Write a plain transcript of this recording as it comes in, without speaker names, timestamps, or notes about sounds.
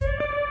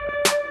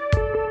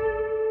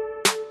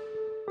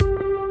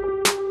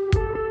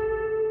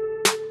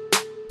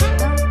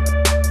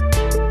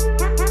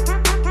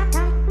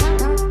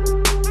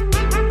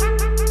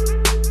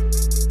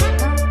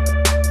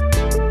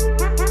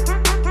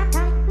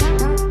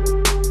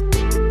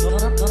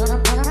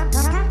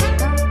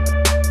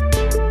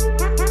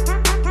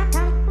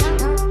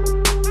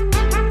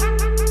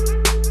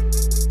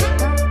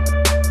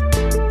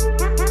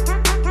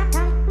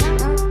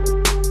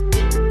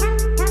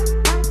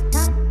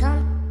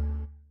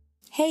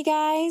Hey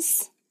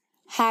guys,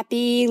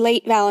 happy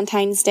late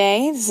Valentine's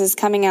Day. This is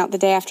coming out the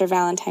day after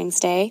Valentine's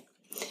Day.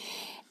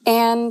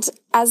 And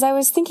as I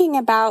was thinking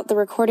about the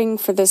recording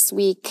for this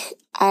week,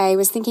 I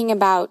was thinking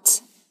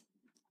about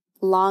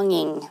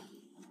longing,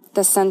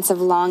 the sense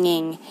of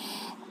longing.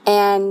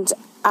 And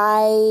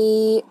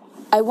I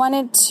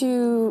wanted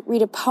to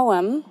read a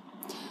poem,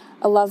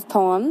 a love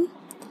poem,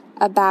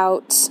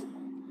 about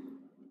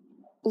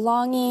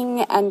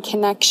longing and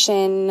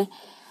connection.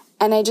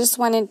 And I just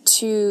wanted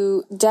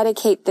to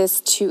dedicate this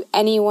to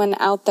anyone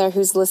out there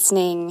who's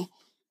listening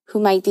who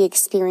might be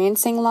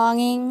experiencing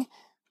longing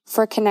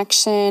for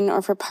connection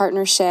or for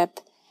partnership.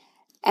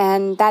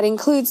 And that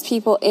includes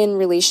people in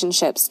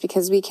relationships,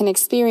 because we can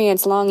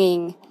experience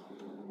longing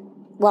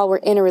while we're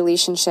in a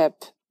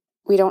relationship.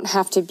 We don't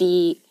have to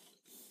be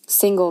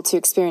single to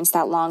experience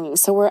that longing.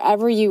 So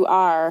wherever you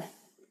are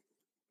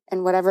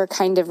and whatever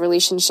kind of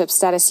relationship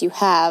status you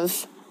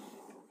have,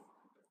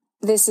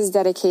 this is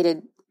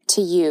dedicated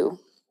to you.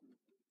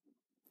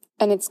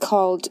 And it's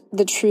called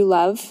The True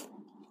Love.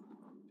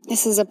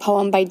 This is a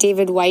poem by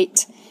David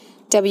Whyte,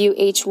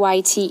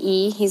 Whyte.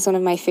 He's one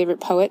of my favorite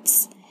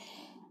poets.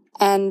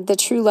 And the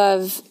true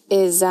love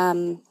is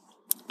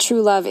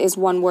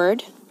one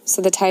word.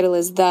 So the title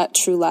is The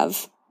True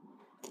Love.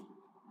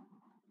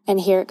 And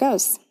here it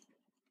goes.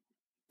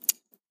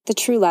 The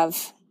true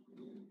love.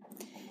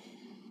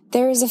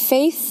 There is a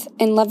faith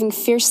in loving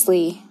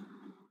fiercely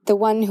the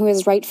one who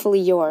is rightfully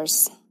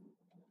yours,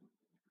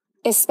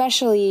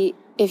 especially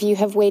if you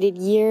have waited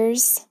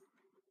years,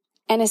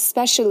 and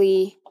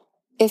especially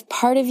if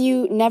part of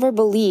you never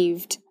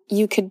believed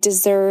you could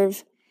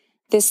deserve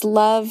this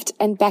loved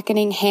and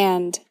beckoning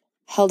hand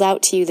held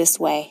out to you this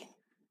way.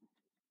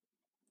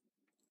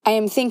 I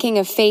am thinking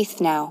of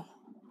faith now,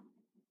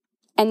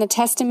 and the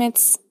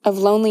testaments of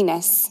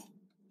loneliness,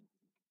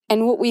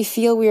 and what we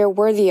feel we are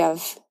worthy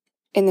of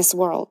in this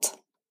world.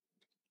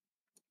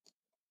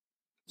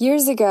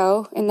 Years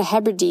ago, in the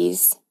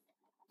Hebrides,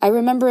 I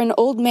remember an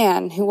old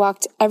man who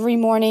walked every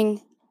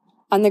morning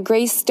on the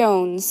gray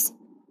stones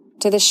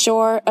to the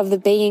shore of the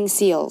baying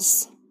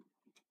seals,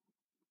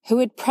 who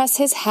would press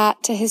his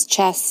hat to his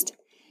chest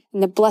in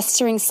the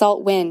blustering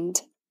salt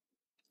wind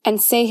and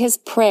say his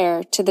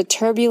prayer to the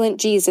turbulent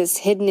Jesus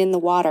hidden in the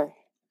water.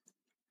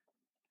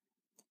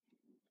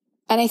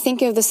 And I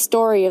think of the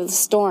story of the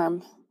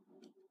storm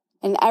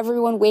and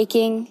everyone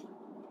waking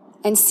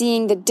and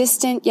seeing the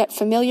distant yet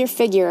familiar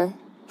figure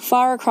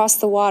far across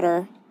the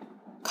water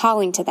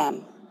calling to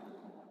them,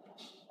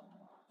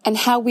 and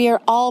how we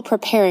are all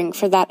preparing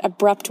for that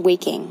abrupt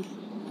waking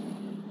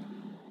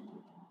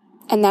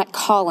and that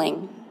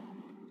calling,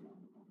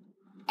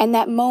 and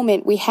that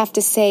moment we have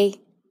to say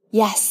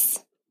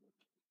yes.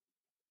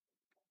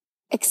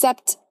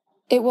 Except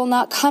it will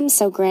not come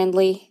so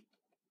grandly,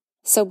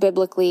 so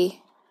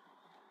biblically,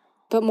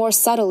 but more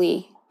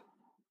subtly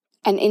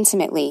and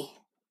intimately,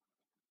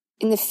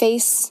 in the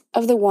face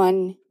of the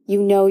one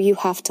you know you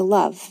have to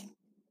love.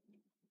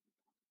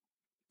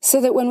 So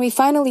that when we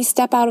finally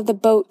step out of the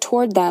boat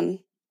toward them,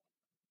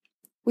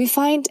 we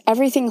find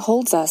everything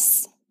holds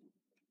us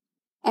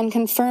and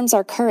confirms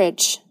our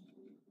courage.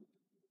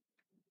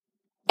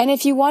 And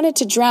if you wanted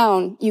to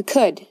drown, you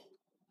could.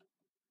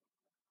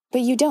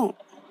 But you don't.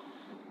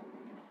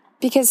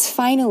 Because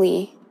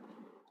finally,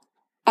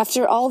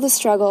 after all the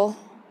struggle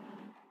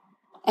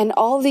and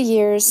all the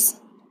years,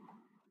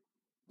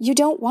 you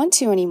don't want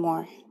to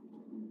anymore.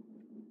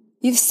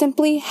 You've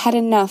simply had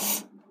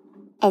enough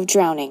of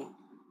drowning.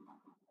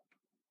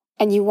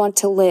 And you want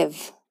to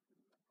live.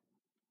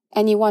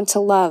 And you want to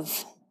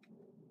love.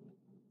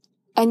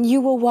 And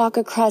you will walk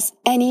across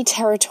any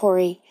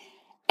territory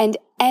and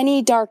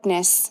any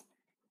darkness,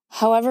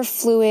 however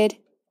fluid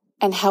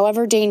and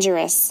however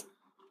dangerous,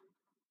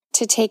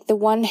 to take the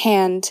one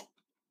hand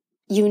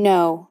you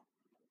know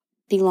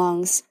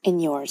belongs in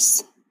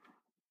yours.